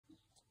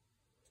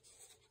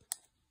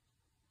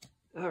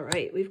All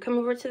right, we've come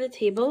over to the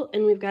table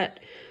and we've got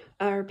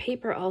our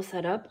paper all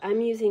set up.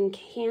 I'm using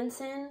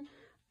Canson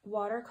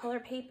watercolor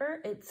paper.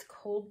 It's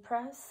cold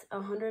press,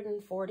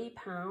 140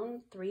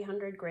 pound,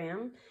 300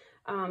 gram.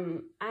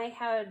 I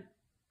had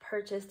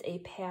purchased a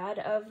pad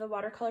of the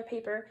watercolor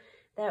paper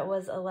that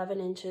was 11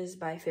 inches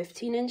by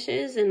 15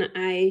 inches, and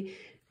I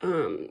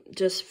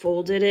just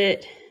folded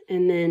it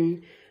and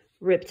then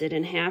ripped it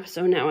in half.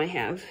 So now I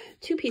have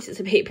 2 pieces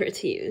of paper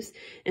to use.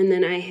 And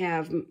then I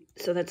have,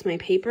 so that's my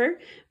paper.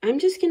 I'm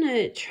just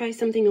gonna try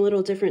something a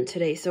little different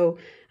today. So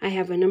I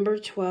have a number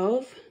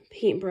 12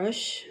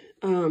 paintbrush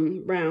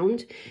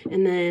round,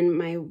 and then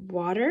my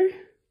water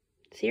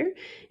is here.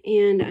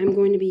 And I'm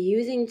going to be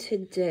using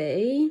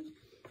today,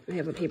 I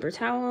have a paper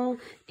towel,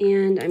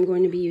 and I'm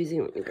going to be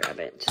using, let me grab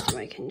it so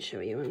I can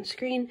show you on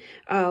screen,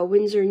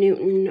 Winsor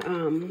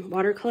Newton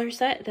watercolor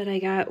set that I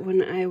got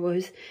when I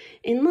was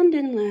in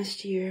London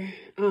last year.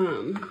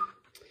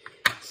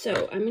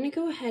 So I'm going to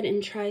go ahead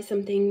and try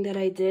something that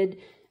I did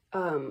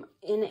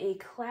in a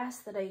class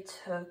that I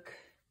took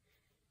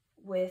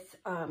with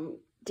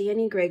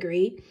Danny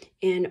Gregory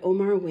and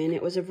Omar Wynn.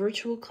 It was a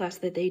virtual class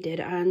that they did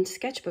on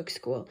Sketchbook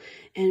School.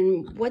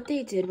 And what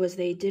they did was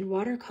they did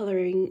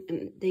watercoloring,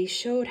 and they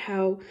showed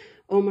how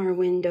Omar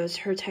Wynn does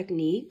her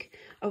technique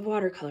of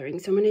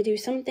watercoloring. So I'm going to do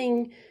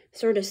something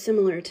sort of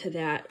similar to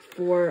that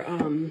for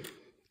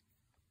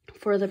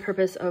the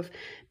purpose of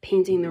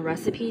painting the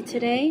recipe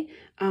today.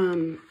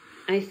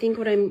 I think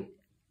what I'm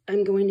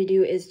going to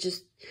do is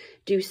just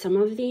do some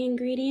of the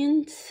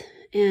ingredients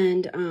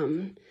and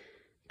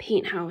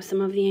paint how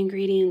some of the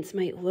ingredients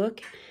might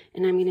look,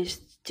 and I'm going to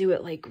do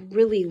it like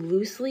really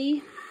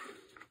loosely,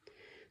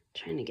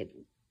 trying to get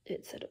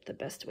it set up the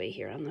best way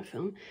here on the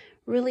film.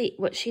 Really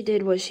what she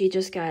did was she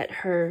just got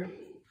her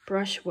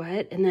brush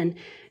wet and then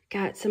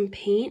got some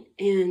paint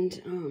and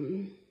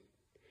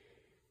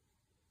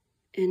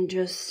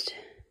just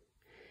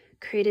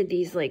created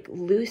these like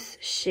loose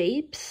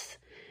shapes,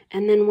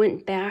 and then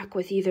went back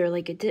with either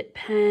like a dip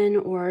pen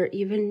or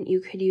even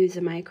you could use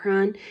a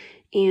micron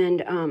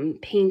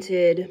and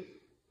painted,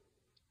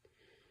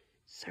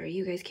 sorry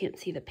you guys can't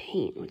see the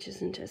paint, which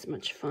isn't as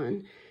much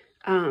fun,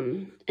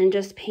 and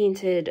just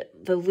painted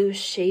the loose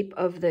shape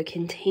of the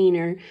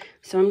container.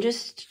 So I'm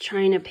just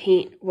trying to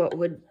paint what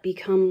would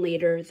become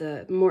later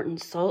the Morton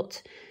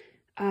Salt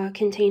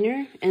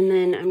container, and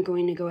then I'm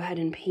going to go ahead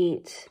and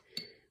paint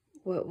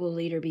what will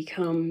later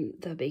become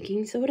the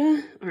baking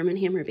soda, Arm &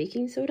 Hammer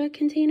baking soda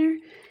container.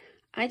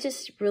 I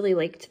just really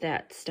liked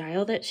that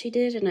style that she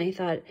did, and I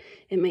thought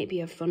it might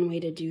be a fun way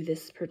to do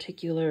this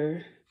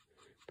particular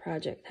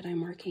project that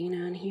I'm working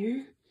on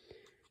here.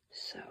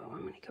 So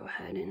I'm going to go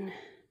ahead and,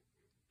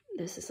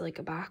 this is like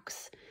a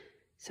box,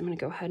 so I'm going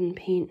to go ahead and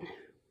paint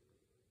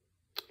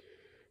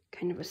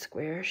kind of a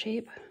square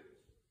shape.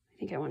 I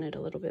think I want it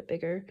a little bit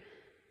bigger.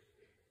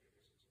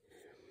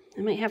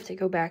 I might have to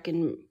go back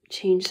and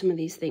change some of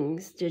these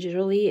things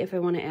digitally if I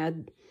want to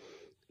add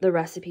the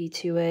recipe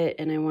to it,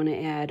 and I want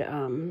to add, if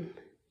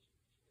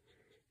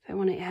I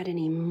want to add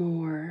any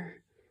more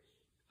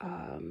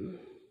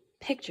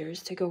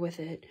pictures to go with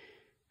it.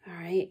 All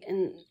right,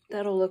 and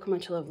that'll look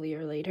much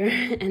lovelier later.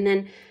 And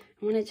then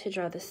I wanted to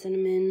draw the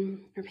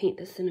cinnamon, or paint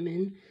the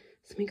cinnamon.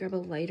 So let me grab a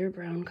lighter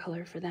brown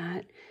color for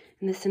that.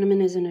 And the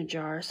cinnamon is in a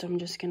jar, so I'm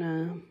just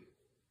gonna,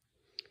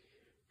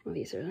 well,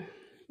 these are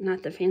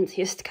not the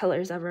fanciest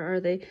colors ever, are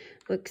they?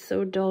 Look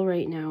so dull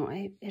right now.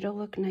 It'll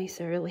look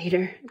nicer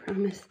later, I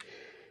promise.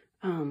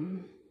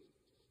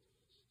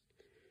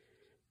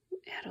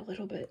 Add a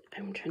little bit,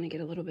 I'm trying to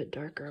get a little bit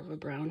darker of a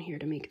brown here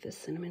to make this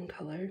cinnamon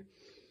color.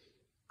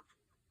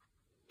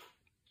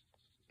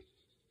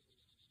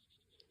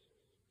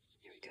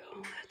 There we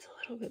go, that's a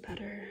little bit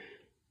better.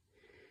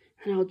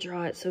 And I'll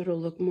draw it so it'll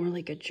look more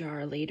like a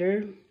jar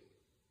later.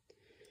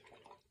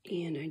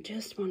 And I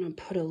just want to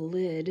put a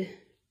lid.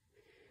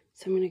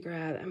 So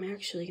I'm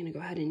actually going to go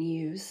ahead and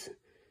use,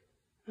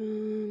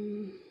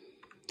 I'll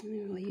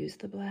use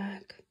the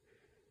black.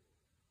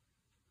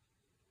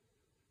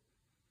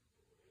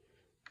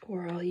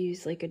 Or I'll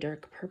use like a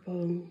dark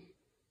purple,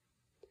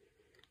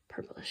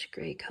 purplish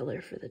gray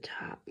color for the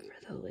top,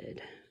 for the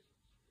lid.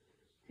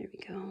 There we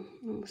go.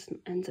 Almost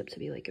ends up to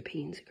be like a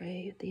Payne's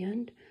gray at the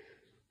end.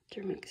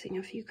 After mixing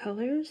a few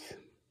colors.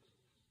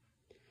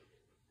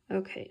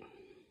 Okay.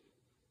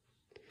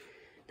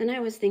 Then I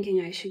was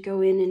thinking I should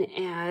go in and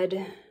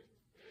add,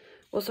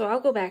 well, so I'll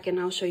go back and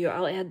I'll show you,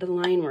 I'll add the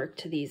line work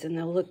to these, and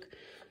they'll look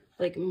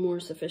like more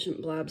sufficient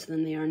blobs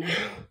than they are now.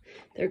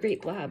 They're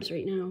great blobs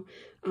right now.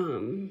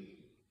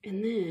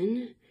 And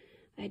then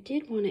I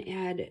did want to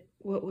add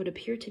what would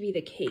appear to be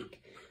the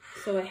cake.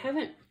 So I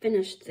haven't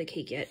finished the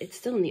cake yet. It's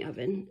still in the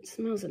oven. It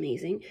smells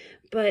amazing.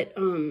 But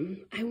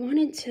I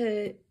wanted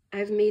to,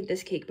 I've made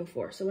this cake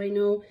before, so I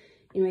know,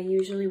 I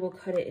usually will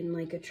cut it in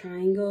like a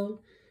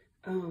triangle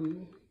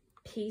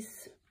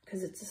piece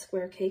because it's a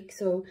square cake.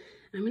 So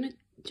I'm gonna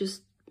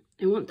just,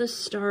 I want the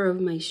star of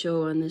my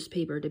show on this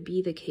paper to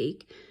be the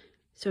cake.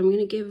 So I'm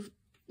gonna give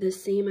the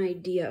same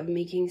idea of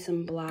making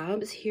some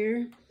blobs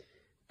here,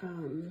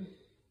 kind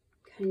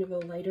of a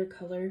lighter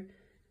color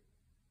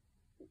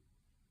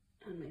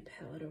on my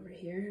palette over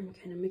here. I'm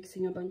kind of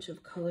mixing a bunch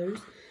of colors,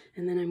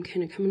 and then I'm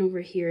kind of coming over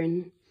here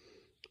and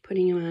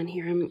putting them on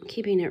here. I'm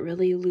keeping it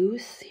really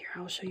loose. Here,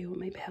 I'll show you what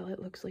my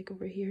palette looks like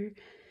over here.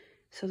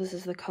 So this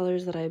is the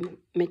colors that I'm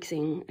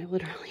mixing. I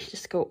literally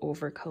just go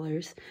over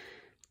colors.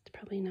 It's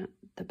probably not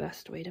the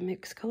best way to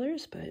mix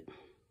colors, but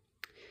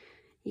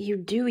you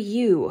do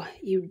you.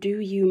 You do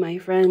you, my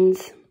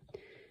friends.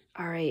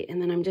 All right,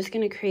 and then I'm just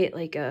going to create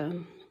like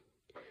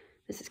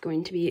this is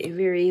going to be a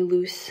very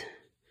loose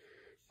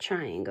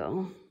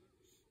triangle.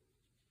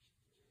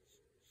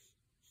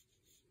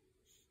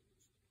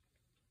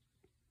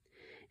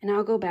 And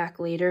I'll go back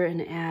later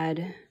and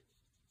add,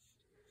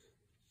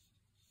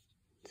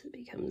 so it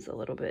becomes a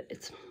little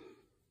bit,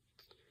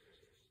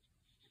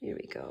 here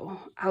we go.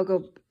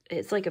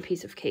 It's like a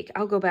piece of cake.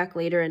 I'll go back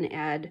later and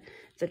add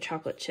the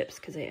chocolate chips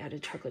because I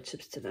added chocolate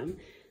chips to them.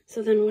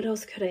 So then what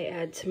else could I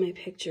add to my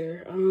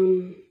picture?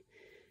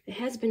 It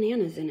has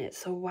bananas in it,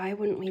 so why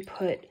wouldn't we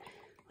put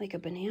like a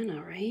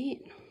banana,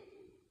 right?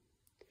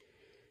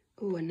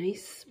 Ooh, a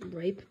nice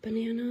ripe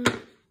banana.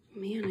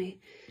 Man, I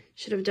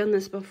should have done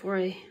this before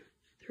I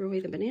threw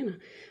away the banana.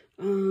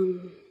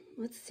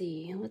 Let's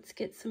see. Let's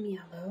get some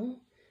yellow.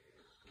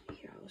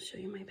 Here, I'll show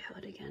you my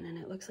palette again, and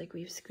it looks like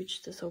we've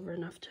scooched this over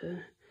enough to,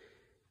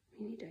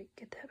 we need to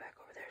get that back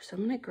over there. So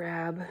I'm gonna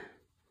grab,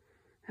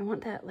 I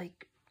want that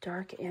like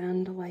dark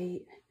and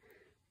light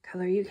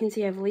color. You can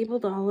see I've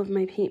labeled all of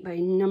my paint by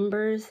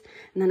numbers,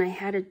 and then I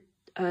had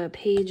a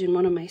page in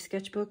one of my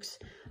sketchbooks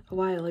a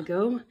while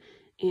ago,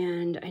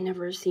 and I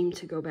never seem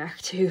to go back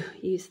to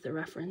use the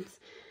reference.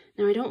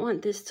 Now I don't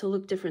want this to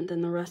look different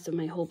than the rest of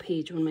my whole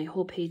page when my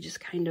whole page is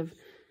kind of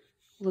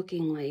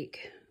looking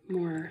like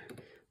more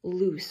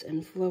loose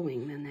and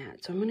flowing than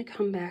that. So I'm going to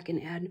come back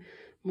and add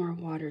more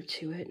water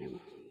to it and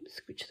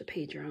scooch the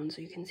page around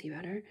so you can see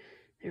better.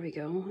 There we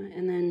go.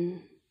 And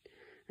then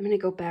I'm going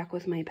to go back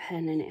with my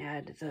pen and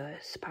add the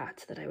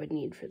spots that I would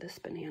need for this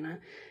banana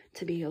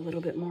to be a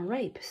little bit more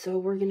ripe. So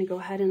we're going to go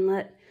ahead and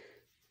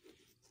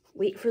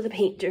wait for the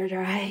paint to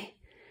dry,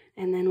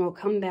 and then we'll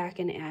come back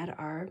and add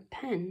our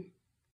pen.